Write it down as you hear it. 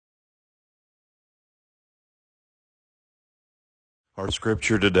Our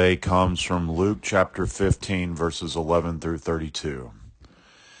scripture today comes from Luke chapter 15, verses 11 through 32.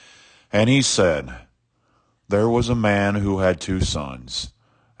 And he said, There was a man who had 2 sons,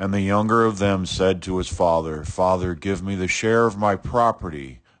 and the younger of them said to his father, Father, give me the share of my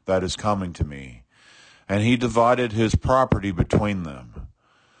property that is coming to me. And he divided his property between them.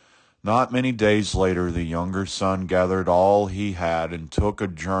 Not many days later, the younger son gathered all he had and took a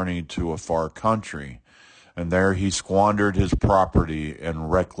journey to a far country. And there he squandered his property in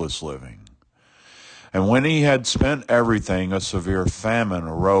reckless living. And when he had spent everything, a severe famine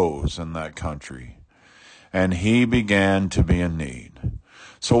arose in that country, and he began to be in need.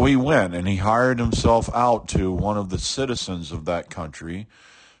 So he went and he hired himself out to one of the citizens of that country,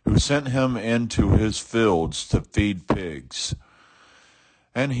 who sent him into his fields to feed pigs.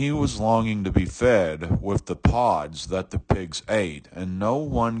 And he was longing to be fed with the pods that the pigs ate, and no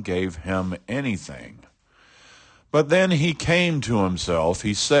one gave him anything. But then he came to himself.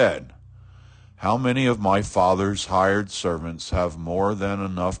 He said, How many of my father's hired servants have more than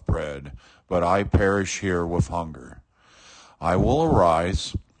enough bread, but I perish here with hunger? I will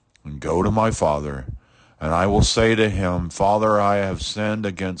arise and go to my father, and I will say to him, Father, I have sinned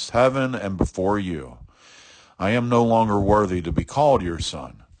against heaven and before you. I am no longer worthy to be called your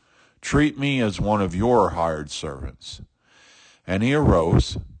son. Treat me as one of your hired servants. And he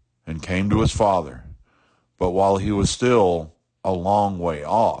arose and came to his father. But while he was still a long way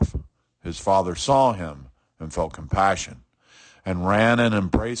off, his father saw him and felt compassion, and ran and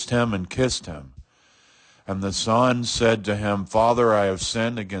embraced him and kissed him. And the son said to him, Father, I have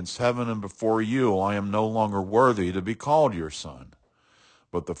sinned against heaven and before you. I am no longer worthy to be called your son.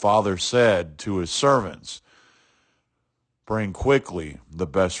 But the father said to his servants, Bring quickly the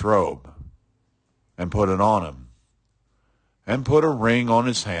best robe, and put it on him, and put a ring on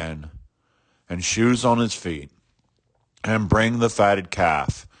his hand, and shoes on his feet, and bring the fatted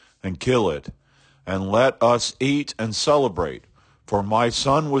calf, and kill it, and let us eat and celebrate. For my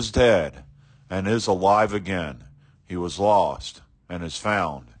son was dead, and is alive again. He was lost, and is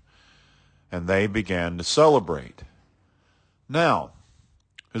found. And they began to celebrate. Now,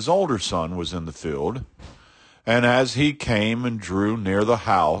 his older son was in the field, and as he came and drew near the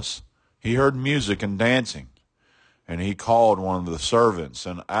house, he heard music and dancing. And he called one of the servants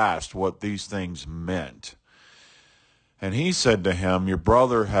and asked what these things meant. And he said to him, Your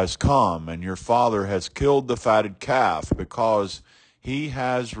brother has come, and your father has killed the fatted calf, because he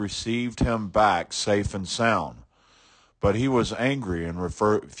has received him back safe and sound. But he was angry and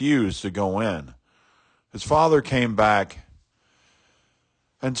refused to go in. His father came back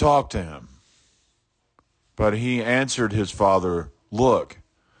and talked to him. But he answered his father, Look,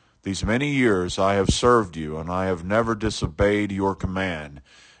 these many years I have served you, and I have never disobeyed your command.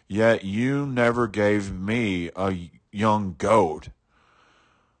 Yet you never gave me a young goat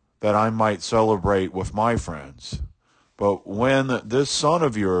that I might celebrate with my friends. But when this son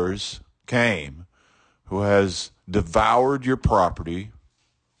of yours came, who has devoured your property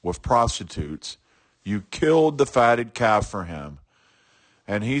with prostitutes, you killed the fatted calf for him.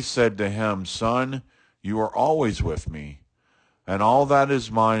 And he said to him, Son, you are always with me, and all that is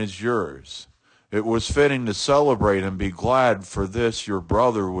mine is yours. It was fitting to celebrate and be glad, for this your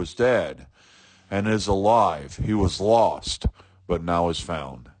brother was dead, and is alive. He was lost, but now is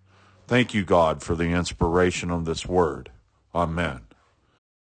found. Thank you, God, for the inspiration of this word. Amen.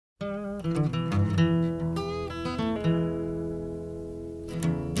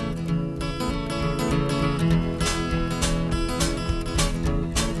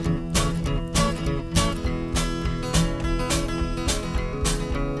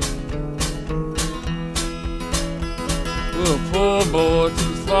 Poor boy took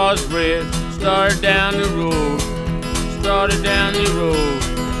his father's bread, started down the road,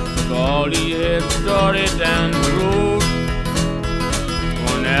 took all he had, started down the road,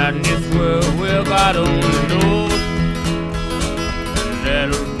 going out in this world, well, God only knows, and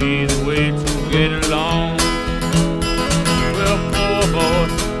that'll be the way to get along. Well, poor boy,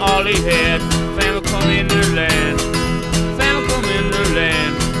 all he had, family come in the land,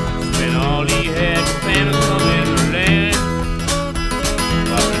 spent all he had, family come in the land.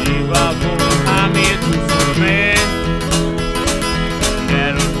 I'll go behind me to some man.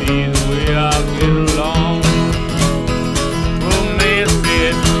 That'll be the way I'll get along. Oh, man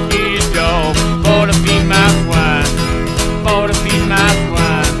said, here you go, for to feed my swine,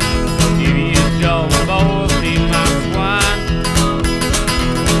 Here you go, for to feed my swine.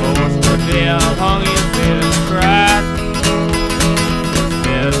 Oh, so there I hung and said and cried.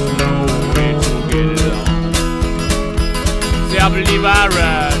 There's no way to get it on. See, I believe I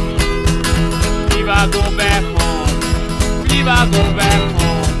ride. I go back home. believe I go back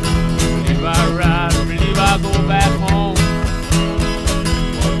home. Believe I ride, believe I go back home.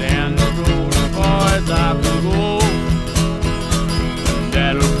 Or down the road as far as I can go. And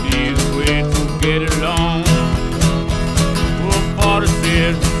that'll be the way to get along. Oh, Father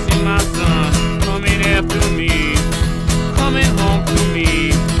says, see my son coming after me, coming home to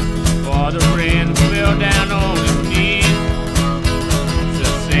me. Father ran, fell down on his knees. So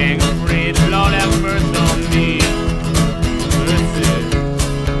sing a praise, Lord have mercy on me. Mercy.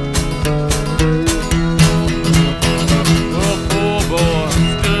 Oh, poor boy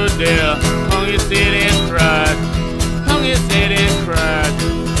stood there, hung his head and cried, hung his head and cried.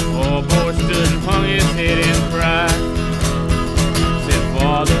 Oh, boy stood and hung his head and cried. Said,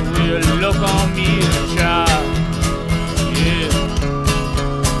 Father, will you look on me as a child? Yeah.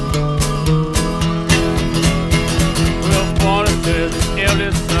 Well, Father said, his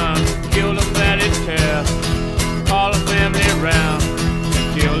eldest son killed a fatted calf, call the family round,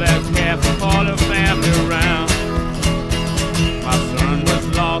 kill that calf, call the family round. My son was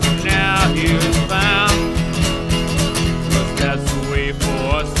lost, now he is found. But that's the way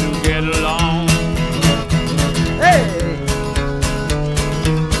for us to get along. Hey!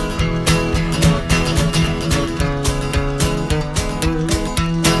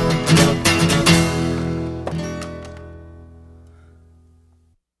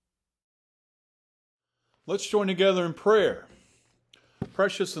 Let's join together in prayer.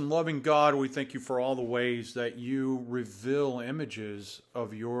 Precious and loving God, we thank you for all the ways that you reveal images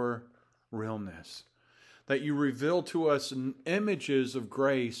of your realness, that you reveal to us images of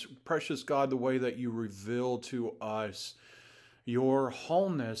grace. Precious God, the way that you reveal to us your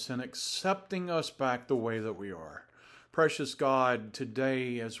wholeness and accepting us back the way that we are. Precious God,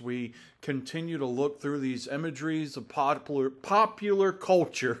 today as we continue to look through these imageries of popular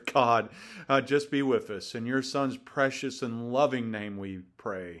culture, God, just be with us. In your Son's precious and loving name we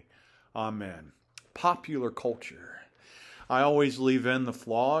pray. Amen. Popular culture. I always leave in the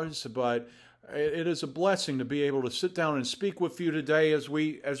flaws, but it is a blessing to be able to sit down and speak with you today as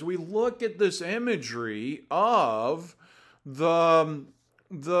we look at this imagery of the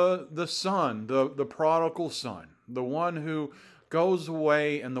son, the prodigal son. The one who goes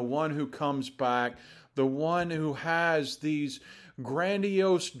away and the one who comes back, the one who has these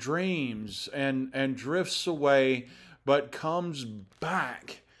grandiose dreams and drifts away, but comes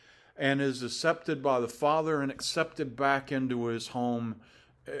back and is accepted by the Father and accepted back into his home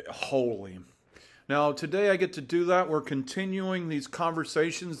wholly. Now, today I get to do that. We're continuing these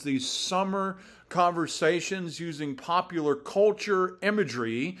conversations, these summer conversations using popular culture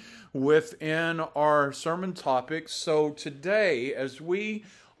imagery within our sermon topics. So today, as we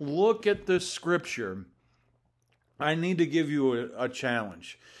look at this scripture, I need to give you a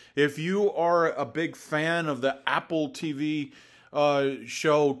challenge. If you are a big fan of the Apple TV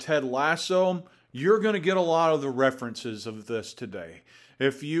show Ted Lasso, you're going to get a lot of the references of this today.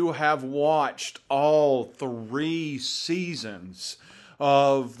 If you have watched all 3 seasons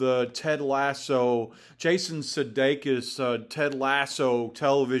of the Ted Lasso, Jason Sudeikis Ted Lasso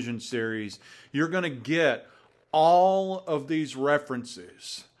television series, you're going to get all of these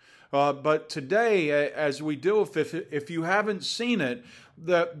references. But today, as we do, if you haven't seen it,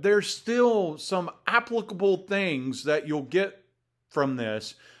 there's still some applicable things that you'll get from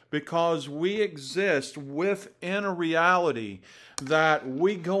this, because we exist within a reality that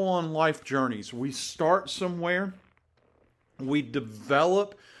we go on life journeys. We start somewhere, we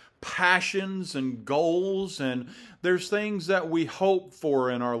develop passions and goals, and there's things that we hope for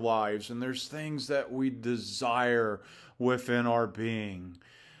in our lives, and there's things that we desire within our being.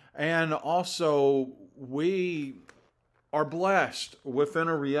 And also, we are blessed within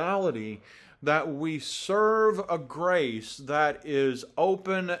a reality that we serve a grace that is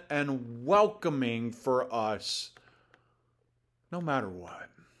open and welcoming for us, no matter what.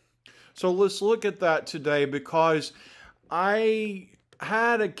 So let's look at that today, because I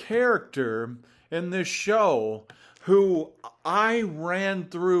had a character in this show who I ran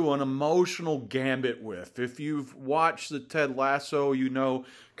through an emotional gambit with. If you've watched the Ted Lasso, you know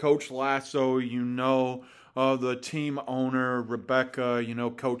Coach Lasso, you know the team owner, Rebecca, you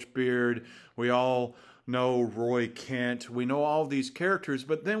know Coach Beard. We all know Roy Kent. We know all these characters,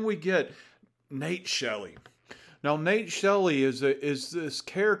 but then we get Nate Shelley. Now, Nate Shelley is this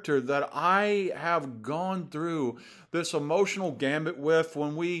character that I have gone through this emotional gambit with.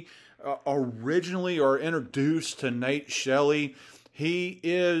 When we originally are introduced to Nate Shelley, he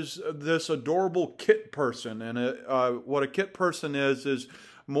is this adorable kit person. And what a kit person is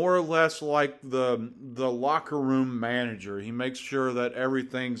more or less like the locker room manager. He makes sure that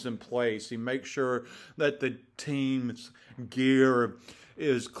everything's in place. He makes sure that the team's gear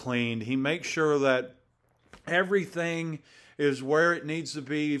is cleaned. He makes sure that everything is where it needs to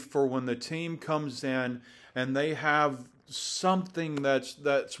be for when the team comes in and they have something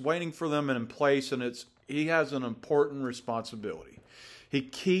that's waiting for them and in place, and he has an important responsibility. He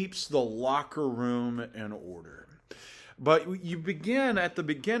keeps the locker room in order. But you begin at the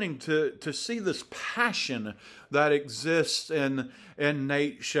beginning to see this passion that exists in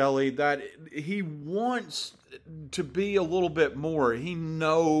Nate Shelley, that he wants to be a little bit more. He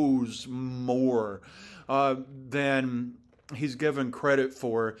knows more than he's given credit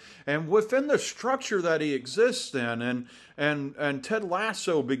for. And within the structure that he exists in, and Ted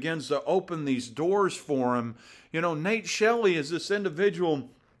Lasso begins to open these doors for him. Nate Shelley is this individual.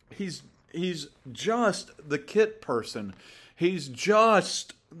 He's just the kit person. He's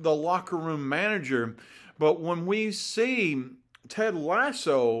just the locker room manager. But when we see Ted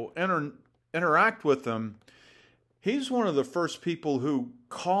Lasso interact with him, he's one of the first people who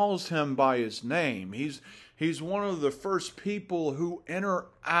calls him by his name. He's one of the first people who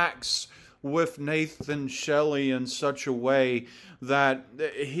interacts with Nathan Shelley in such a way that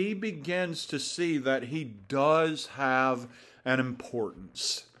he begins to see that he does have an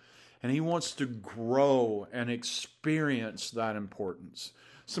importance. And he wants to grow and experience that importance.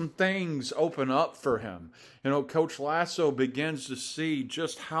 Some things open up for him. Coach Lasso begins to see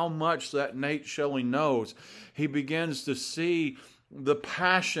just how much that Nate Shelley knows. He begins to see the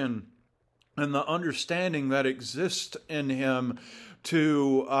passion and the understanding that exists in him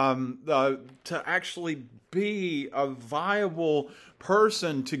to actually be a viable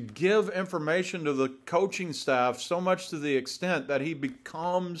person, to give information to the coaching staff, so much to the extent that he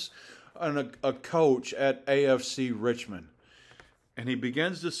becomes a coach at AFC Richmond. And he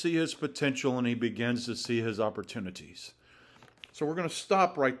begins to see his potential, and he begins to see his opportunities. So we're going to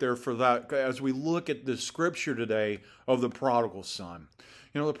stop right there for that as we look at the scripture today of the prodigal son.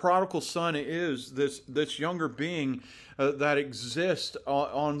 The prodigal son is this younger being that exists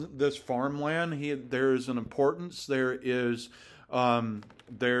on this farmland. There is an importance. There's a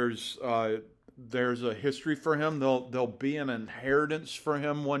history for him. There'll be an inheritance for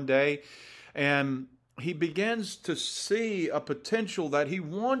him one day, and he begins to see a potential that he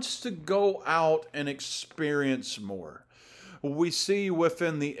wants to go out and experience more. We see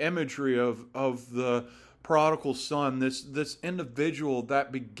within the imagery of the prodigal son this individual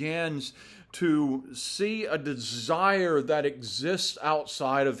that begins to see a desire that exists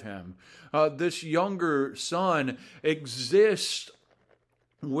outside of him. This younger son exists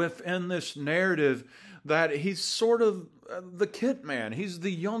within this narrative that he's sort of the kit man. He's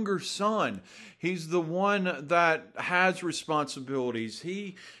the younger son. He's the one that has responsibilities.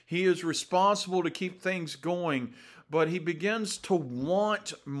 He is responsible to keep things going, but he begins to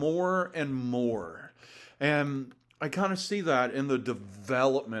want more and more. And I kind of see that in the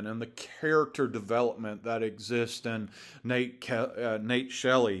development and the character development that exists in Nate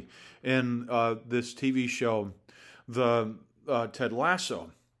Shelley in this TV show, the Ted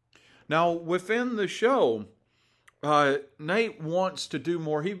Lasso. Now, within the show, Nate wants to do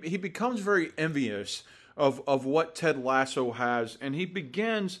more. He becomes very envious of what Ted Lasso has, and he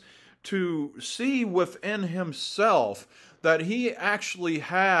begins to see within himself that he actually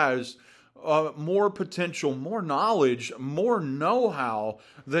has more potential, more knowledge, more know-how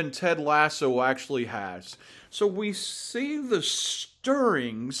than Ted Lasso actually has. So we see the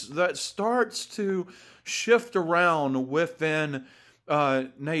stirrings that starts to shift around within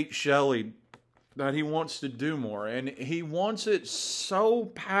Nate Shelley, that he wants to do more. And he wants it so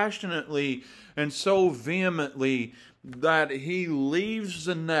passionately and so vehemently that he leaves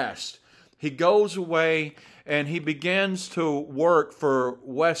the nest. He goes away and he begins to work for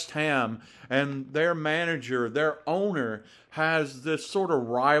West Ham, and their manager, their owner, has this sort of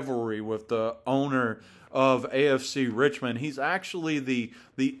rivalry with the owner of AFC Richmond. He's actually the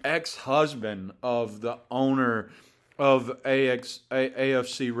ex-husband of the owner of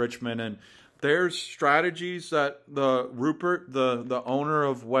AFC Richmond, and there's strategies that Rupert, the owner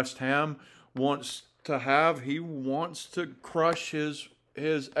of West Ham, wants to have. He wants to crush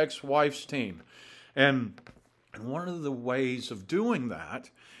his ex-wife's team. And one of the ways of doing that,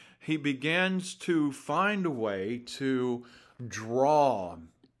 he begins to find a way to draw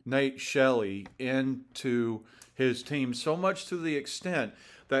Nate Shelley into his team, so much to the extent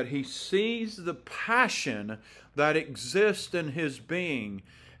that he sees the passion that exists in his being,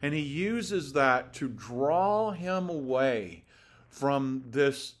 and he uses that to draw him away from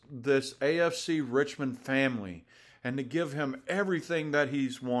this AFC Richmond family. and to give him everything that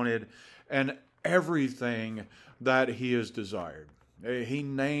he's wanted and everything that he has desired. He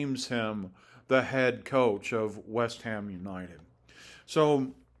names him the head coach of West Ham United.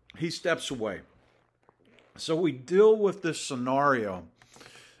 So he steps away. So we deal with this scenario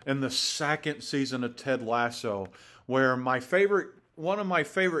in the second season of Ted Lasso, where one of my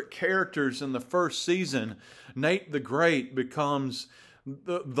favorite characters in the first season, Nate the Great, becomes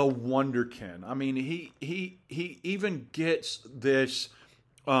the Wonderkin. I mean, he even gets this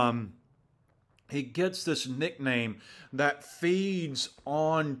this nickname that feeds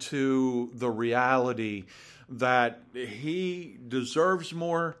onto the reality that he deserves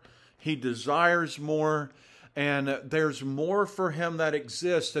more, he desires more, and there's more for him that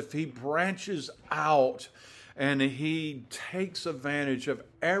exists if he branches out and he takes advantage of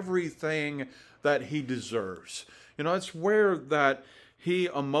everything that he deserves. You know, it's where that he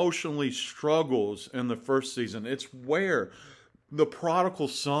emotionally struggles in the first season. It's where the prodigal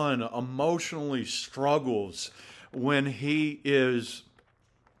son emotionally struggles when he is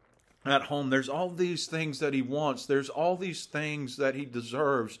at home. There's all these things that he wants. There's all these things that he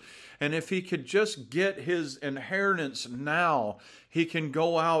deserves. And if he could just get his inheritance now, he can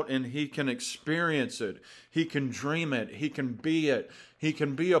go out and he can experience it. He can dream it. He can be it. He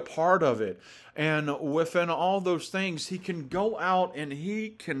can be a part of it. And within all those things, he can go out and he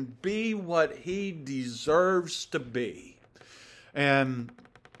can be what he deserves to be. And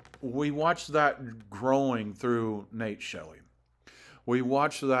we watch that growing through Nate Shelley. We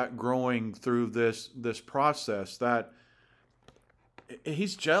watch that growing through this process that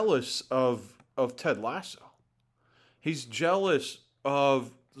he's jealous of Ted Lasso. He's jealous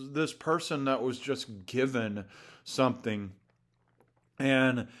of this person that was just given something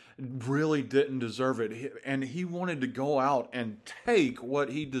and really didn't deserve it. And he wanted to go out and take what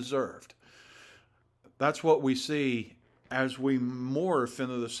he deserved. That's what we see as we morph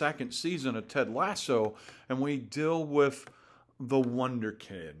into the second season of Ted Lasso and we deal with the Wonder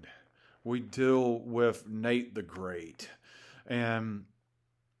Kid. We deal with Nate the Great. And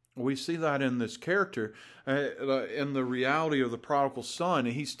we see that in this character, in the reality of the prodigal son.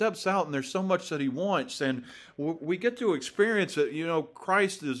 He steps out and there's so much that he wants. And we get to experience it. You know,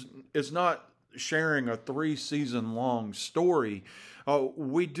 Christ is not sharing a 3-season long story.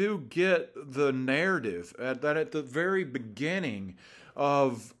 We do get the narrative that at the very beginning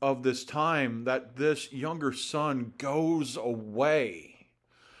of this time that this younger son goes away.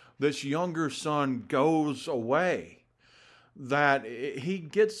 This younger son goes away. That he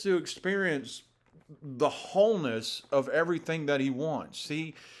gets to experience the wholeness of everything that he wants.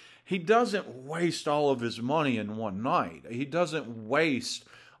 He doesn't waste all of his money in one night. He doesn't waste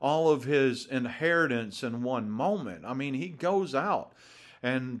all of his inheritance in one moment. I mean, he goes out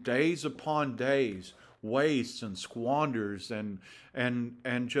and days upon days wastes and squanders and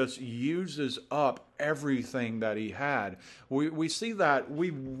just uses up everything that he had. We see that.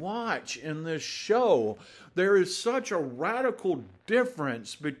 We watch in this show. There is such a radical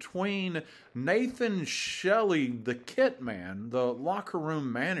difference between Nathan Shelley, the kit man, the locker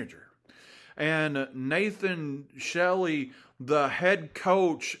room manager, and Nathan Shelley, the head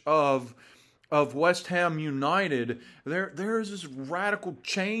coach of West Ham United. There is this radical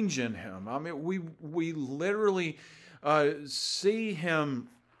change in him. I mean, we literally see him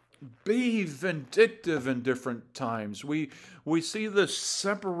be vindictive in different times. We see this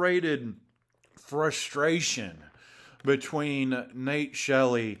separated frustration between Nate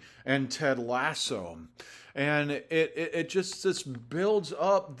Shelley and Ted Lasso. And it just builds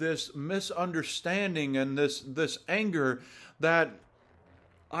up this misunderstanding and this anger that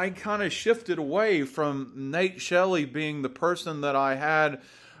I kind of shifted away from Nate Shelley being the person that I had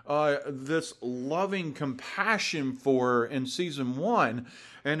this loving compassion for in season 1,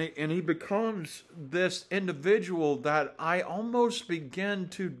 and he becomes this individual that I almost begin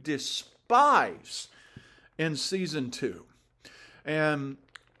to despise in season 2. And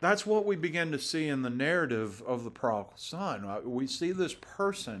that's what we begin to see in the narrative of the prodigal son. We see this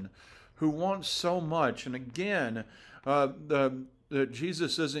person who wants so much, and again,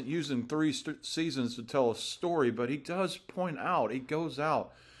 Jesus isn't using 3 seasons to tell a story, but he does point out, he goes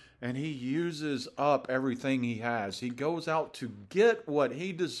out and he uses up everything he has. He goes out to get what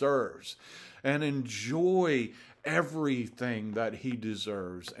he deserves and enjoy everything that he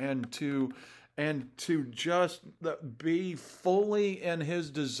deserves and to just be fully in his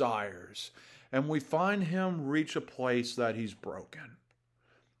desires. And we find him reach a place that he's broken.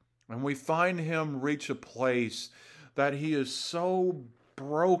 And we find him reach a place that he is so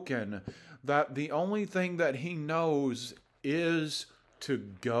broken that the only thing that he knows is to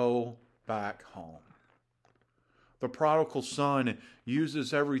go back home. the prodigal son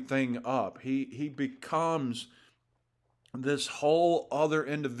uses everything up. He becomes this whole other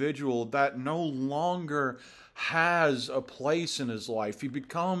individual that no longer has a place in his life. He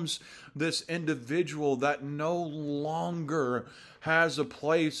becomes this individual that no longer has a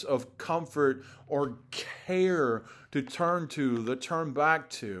place of comfort or care to turn back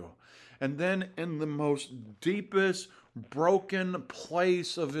to. And then in the most deepest broken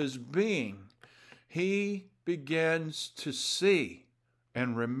place of his being, he begins to see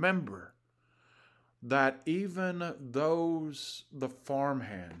and remember that even the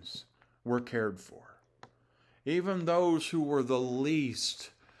farmhands were cared for. Even those who were the least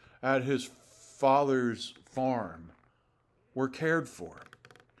at his father's farm were cared for.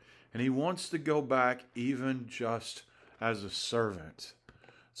 And he wants to go back even just as a servant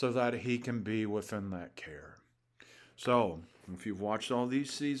so that he can be within that care. So, if you've watched all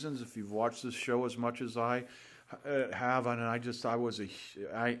these seasons, if you've watched this show as much as I have, and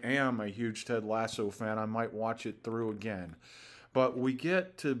I am a huge Ted Lasso fan. I might watch it through again. But we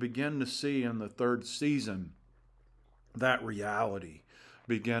get to begin to see in the third season that reality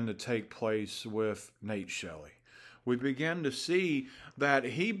begin to take place with Nate Shelley. We begin to see that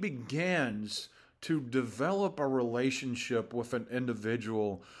he begins to develop a relationship with an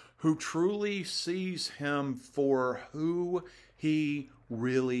individual who truly sees him for who he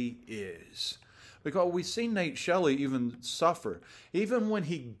really is. Because we see Nate Shelley even suffer. Even when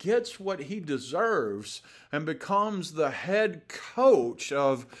he gets what he deserves and becomes the head coach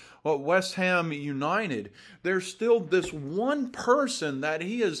of West Ham United, there's still this one person that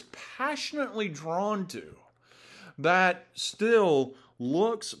he is passionately drawn to that still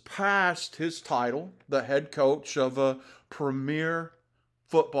looks past his title, the head coach of a premier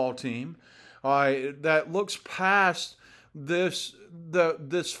football team, that looks past this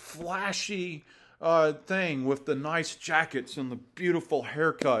flashy thing with the nice jackets and the beautiful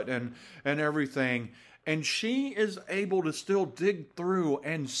haircut and everything. And she is able to still dig through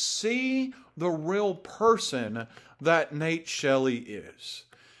and see the real person that Nate Shelley is.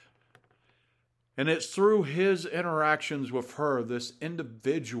 And it's through his interactions with her, this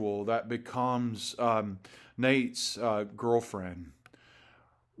individual that becomes Nate's girlfriend.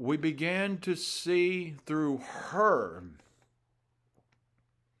 We began to see through her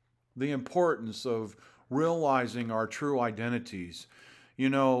the importance of realizing our true identities. You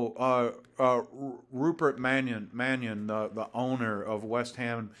know, Rupert Mannion, the owner of West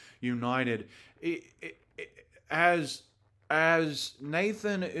Ham United, as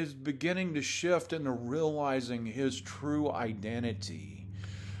Nathan is beginning to shift into realizing his true identity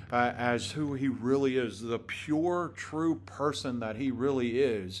as who he really is, the pure, true person that he really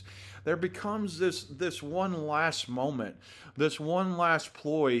is, there becomes this one last moment, this one last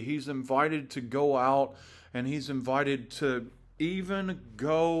ploy. He's invited to go out, and he's invited to even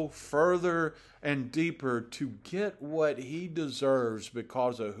go further and deeper to get what he deserves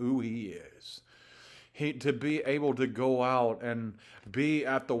because of who he is. To be able to go out and be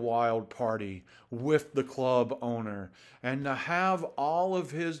at the wild party with the club owner and to have all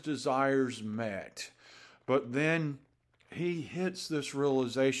of his desires met. But then he hits this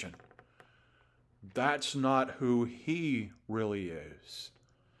realization. That's not who he really is.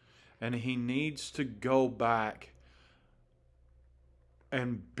 And he needs to go back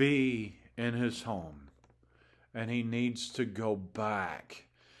and be in his home. And he needs to go back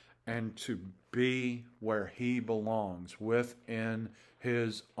and to be where he belongs within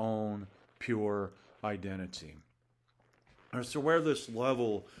his own pure identity. So where this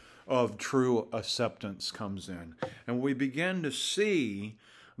level of true acceptance comes in. And we begin to see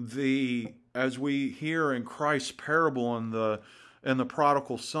as we hear in Christ's parable in the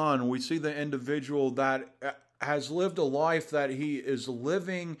prodigal son, we see the individual that has lived a life that he is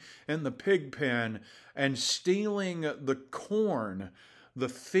living in the pig pen and stealing the corn, the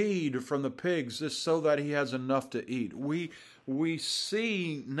feed from the pigs, just so that he has enough to eat. We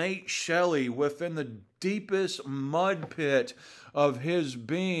see Nate Shelley within the deepest mud pit of his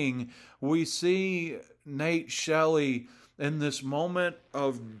being. We see Nate Shelley in this moment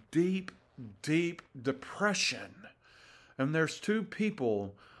of deep, deep depression. And there's two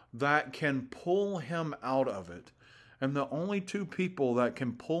people that can pull him out of it. And the only two people that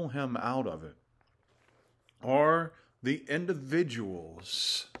can pull him out of it are the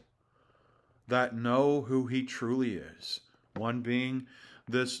individuals that know who he truly is. One being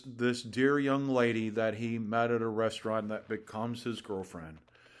this dear young lady that he met at a restaurant that becomes his girlfriend,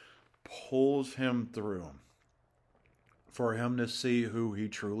 pulls him through for him to see who he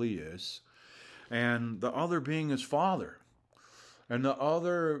truly is. And the other being his father. And the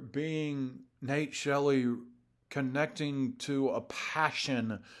other being Nate Shelley connecting to a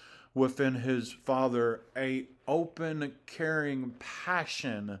passion within his Father, a open, caring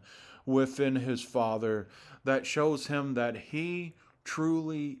passion within his Father that shows him that he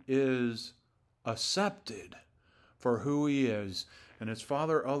truly is accepted for who he is. And his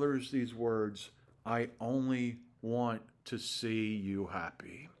Father utters these words, "I only want to see you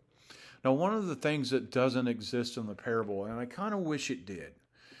happy." Now, one of the things that doesn't exist in the parable, and I kind of wish it did,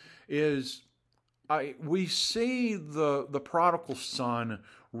 is we see the prodigal son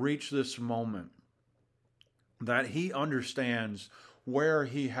reach this moment that he understands where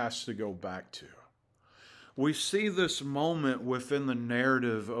he has to go back to. We see this moment within the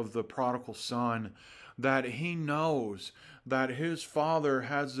narrative of the prodigal son that he knows that his father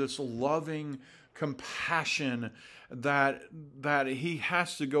has this loving compassion that he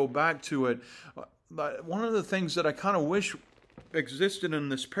has to go back to it. But one of the things that I kind of wish existed in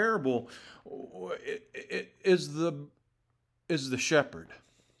this parable is the shepherd.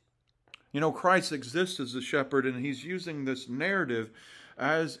 You know, Christ exists as the shepherd, and he's using this narrative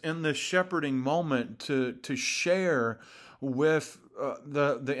as in this shepherding moment to share with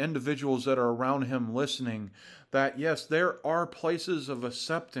the individuals that are around him listening that, yes, there are places of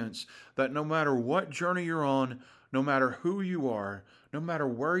acceptance that no matter what journey you're on, no matter who you are, no matter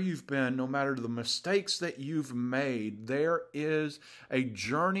where you've been, no matter the mistakes that you've made, there is a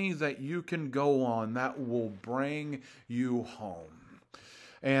journey that you can go on that will bring you home.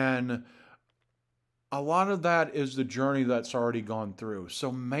 And a lot of that is the journey that's already gone through. So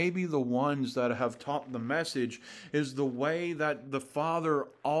maybe the ones that have taught the message is the way that the Father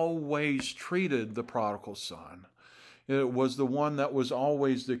always treated the prodigal son. It was the one that was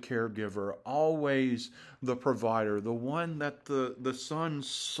always the caregiver, always the provider, the one that the son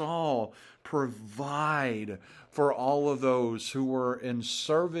saw provide for all of those who were in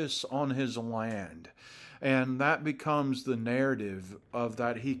service on his land. And that becomes the narrative of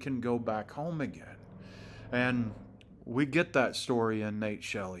that he can go back home again. And we get that story in Nate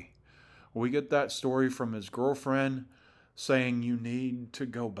Shelley. We get that story from his girlfriend saying, "You need to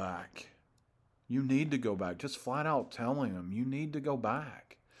go back. You need to go back." Just flat out telling him, "You need to go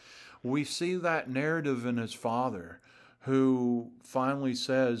back." We see that narrative in his father, who finally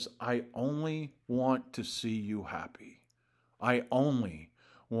says, "I only want to see you happy. I only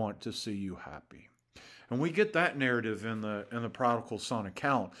want to see you happy." And we get that narrative in the prodigal son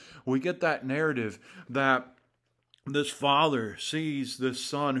account. We get that narrative that this father sees this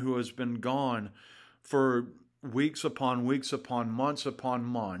son who has been gone for weeks upon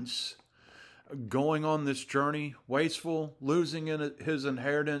months, going on this journey, wasteful, losing his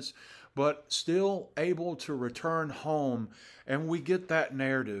inheritance, but still able to return home. And we get that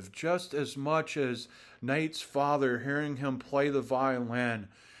narrative just as much as Nate's father hearing him play the violin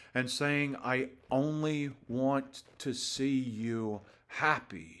and saying, "I only want to see you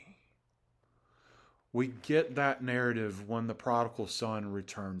happy." We get that narrative when the prodigal son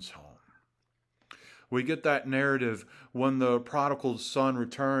returns home. We get that narrative when the prodigal son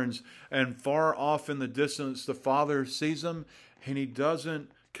returns, and far off in the distance, the father sees him, and he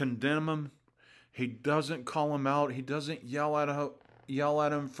doesn't condemn him. He doesn't call him out. He doesn't yell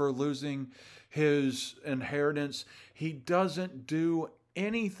at him for losing his inheritance. He doesn't do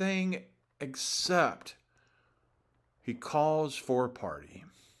anything except he calls for a party.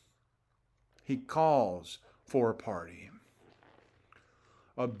 He calls for a party.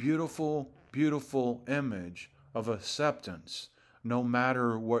 A beautiful, beautiful image of acceptance, no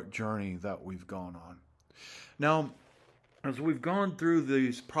matter what journey that we've gone on. Now, as we've gone through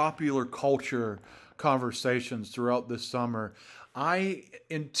these popular culture conversations throughout this summer, I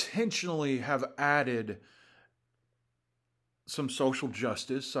intentionally have added some social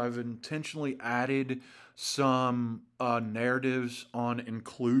justice. I've intentionally added some narratives on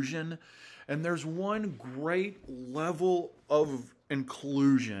inclusion. And there's one great level of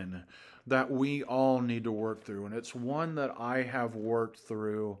inclusion that we all need to work through. And it's one that I have worked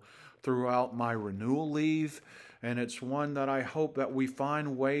through throughout my renewal leave. And it's one that I hope that we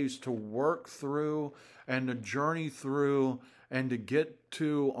find ways to work through and to journey through and to get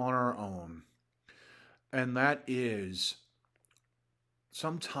to on our own. And that is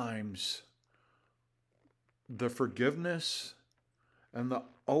sometimes the forgiveness and the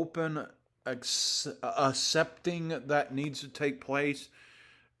open accepting that needs to take place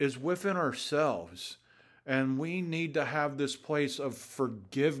is within ourselves. And we need to have this place of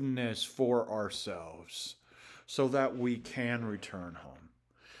forgiveness for ourselves so that we can return home.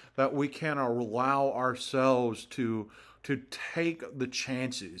 That we can allow ourselves to take the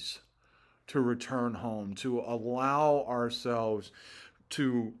chances to return home, to allow ourselves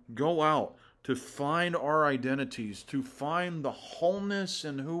to go out to find our identities, to find the wholeness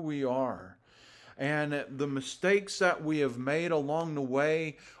in who we are. And the mistakes that we have made along the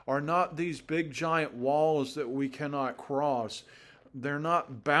way are not these big giant walls that we cannot cross. They're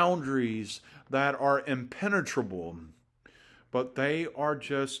not boundaries that are impenetrable, but they are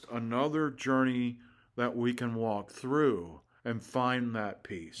just another journey that we can walk through and find that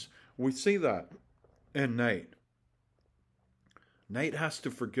peace. We see that in Nate. Nate has to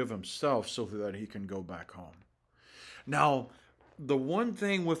forgive himself so that he can go back home. Now, the one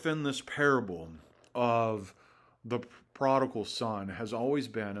thing within this parable of the prodigal son has always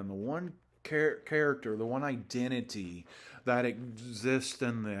been, and the one character, the one identity that exists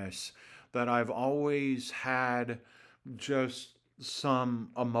in this, that I've always had just some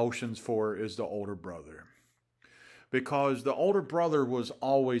emotions for, is the older brother. Because the older brother was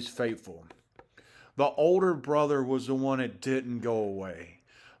always faithful. The older brother was the one that didn't go away.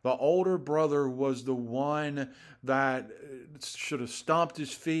 The older brother was the one that should have stomped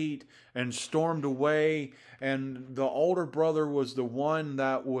his feet and stormed away. And the older brother was the one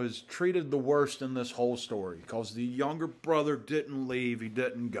that was treated the worst in this whole story, because the younger brother didn't leave, he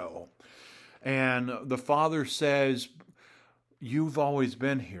didn't go. And the father says, "You've always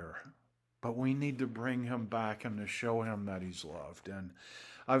been here, but we need to bring him back and to show him that he's loved." And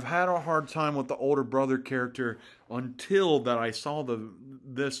I've had a hard time with the older brother character until that I saw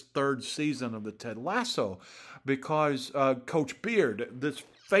this third season of the Ted Lasso, because Coach Beard, this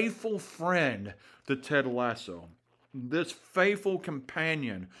faithful friend to Ted Lasso, this faithful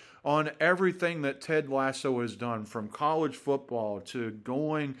companion on everything that Ted Lasso has done, from college football to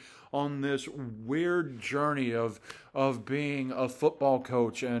going on this weird journey of being a football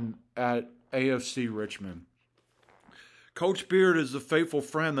coach and at AFC Richmond. Coach Beard is the faithful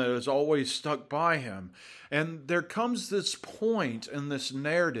friend that has always stuck by him. And there comes this point in this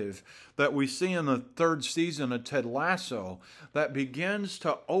narrative that we see in the third season of Ted Lasso that begins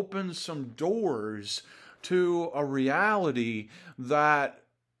to open some doors to a reality that,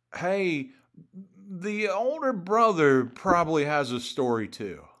 hey, the older brother probably has a story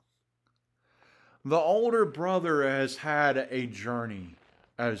too. The older brother has had a journey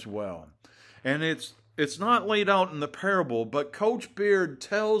as well. And it's not laid out in the parable, but Coach Beard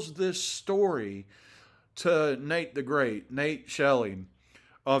tells this story to Nate the Great, Nate Shelley,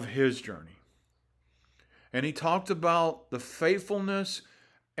 of his journey. And he talked about the faithfulness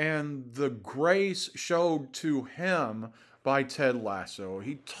and the grace showed to him by Ted Lasso.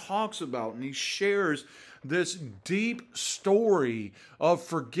 He talks about and he shares this deep story of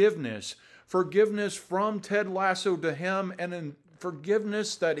forgiveness. Forgiveness from Ted Lasso to him, and in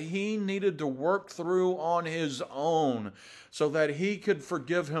forgiveness that he needed to work through on his own so that he could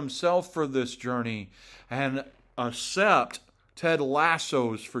forgive himself for this journey and accept Ted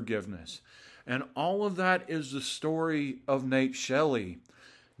Lasso's forgiveness. And all of that is the story of Nate Shelley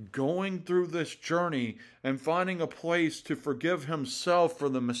going through this journey and finding a place to forgive himself for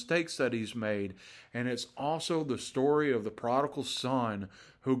the mistakes that he's made. And it's also the story of the prodigal son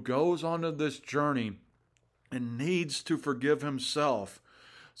who goes onto this journey and needs to forgive himself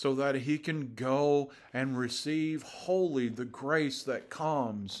so that he can go and receive wholly the grace that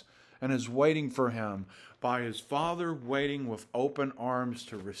comes and is waiting for him by his Father, waiting with open arms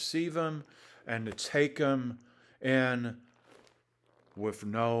to receive him and to take him in with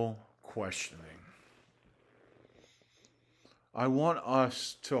no questioning. I want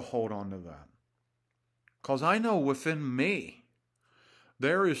us to hold on to that, because I know within me,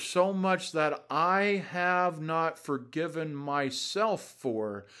 there is so much that I have not forgiven myself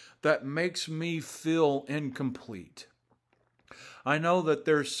for that makes me feel incomplete. I know that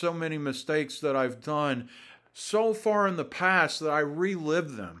there's so many mistakes that I've done so far in the past that I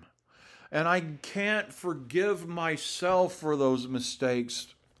relive them. And I can't forgive myself for those mistakes.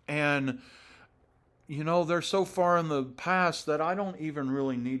 And, they're so far in the past that I don't even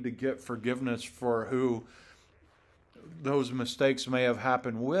really need to get forgiveness for who those mistakes may have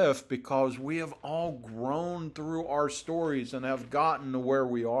happened with, because we have all grown through our stories and have gotten to where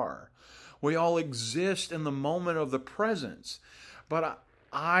we are. We all exist in the moment of the presence, but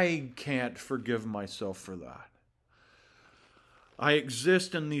I can't forgive myself for that. I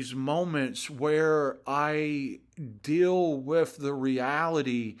exist in these moments where I deal with the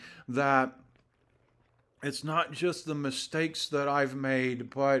reality that it's not just the mistakes that I've made,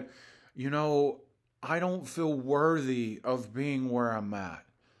 but, I don't feel worthy of being where I'm at.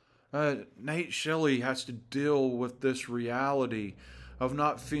 Nate Shelley has to deal with this reality of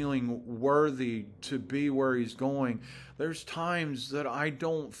not feeling worthy to be where he's going. There's times that I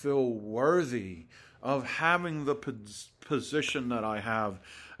don't feel worthy of having the position that I have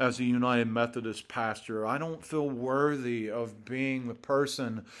as a United Methodist pastor. I don't feel worthy of being the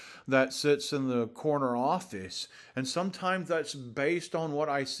person that sits in the corner office. And sometimes that's based on what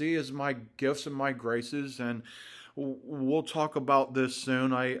I see as my gifts and my graces. And we'll talk about this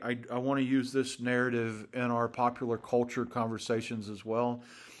soon. I want to use this narrative in our popular culture conversations as well.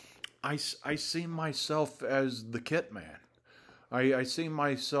 I see myself as the kit man. I see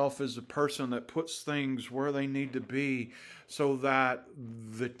myself as a person that puts things where they need to be so that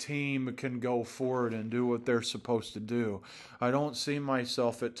the team can go forward and do what they're supposed to do. I don't see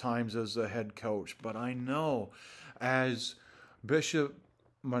myself at times as the head coach, but I know, as Bishop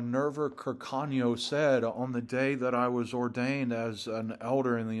Minerva Kirkano said on the day that I was ordained as an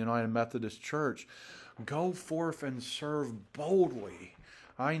elder in the United Methodist Church, go forth and serve boldly.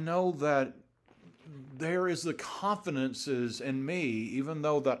 I know that there is the confidences in me, even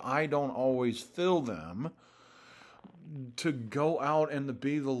though that I don't always feel them, to go out and to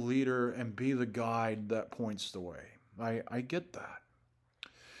be the leader and be the guide that points the way. I get that.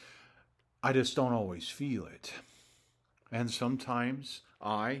 I just don't always feel it. And sometimes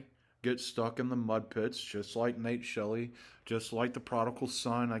I get stuck in the mud pits, just like Nate Shelley, just like the Prodigal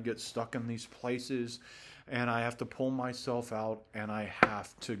Son. I get stuck in these places, and I have to pull myself out, and I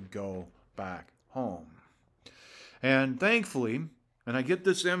have to go back home. And thankfully, and I get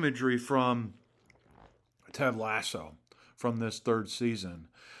this imagery from Ted Lasso from this third season,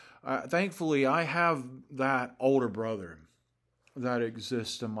 thankfully I have that older brother that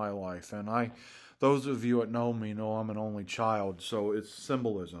exists in my life. And those of you that know me know I'm an only child, so it's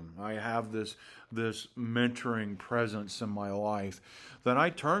symbolism. I have this mentoring presence in my life that I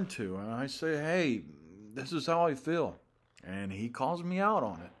turn to, and I say, hey, this is how I feel. And he calls me out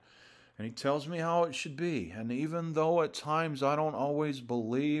on it. And he tells me how it should be. And even though at times I don't always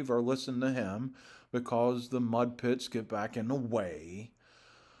believe or listen to him because the mud pits get back in the way,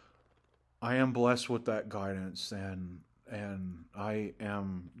 I am blessed with that guidance, and I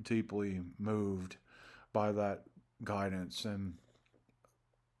am deeply moved by that guidance. And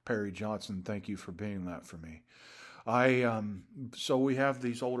Perry Johnson, thank you for being that for me. So we have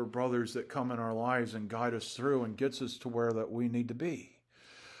these older brothers that come in our lives and guide us through and gets us to where that we need to be.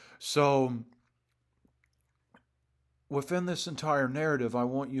 So within this entire narrative, I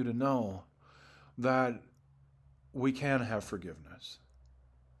want you to know that we can have forgiveness.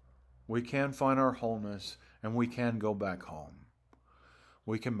 We can find our wholeness, and we can go back home.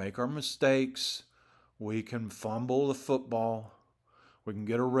 We can make our mistakes. We can fumble the football. We can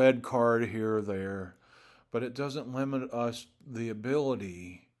get a red card here or there. But it doesn't limit us the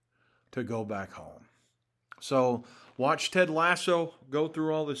ability to go back home. So watch Ted Lasso, go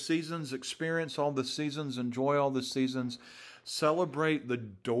through all the seasons, experience all the seasons, enjoy all the seasons, celebrate the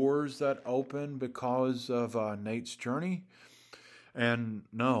doors that open because of Nate's journey. And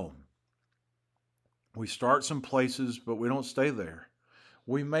no, we start some places, but we don't stay there.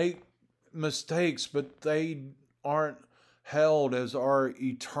 We make mistakes, but they aren't held as our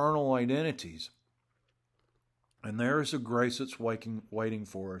eternal identities. And there is a grace that's waiting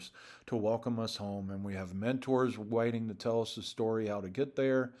for us to welcome us home. And we have mentors waiting to tell us the story how to get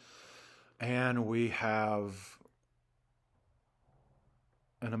there. And we have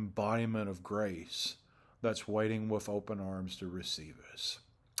an embodiment of grace that's waiting with open arms to receive us.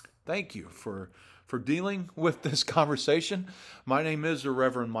 Thank you for dealing with this conversation. My name is the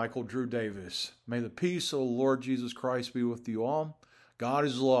Reverend Michael Drew Davis. May the peace of the Lord Jesus Christ be with you all. God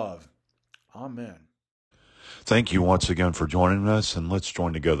is love. Amen. Thank you once again for joining us, and let's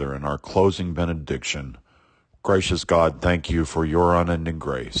join together in our closing benediction. Gracious God, thank you for your unending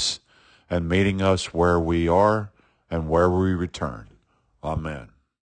grace and meeting us where we are and where we return. Amen.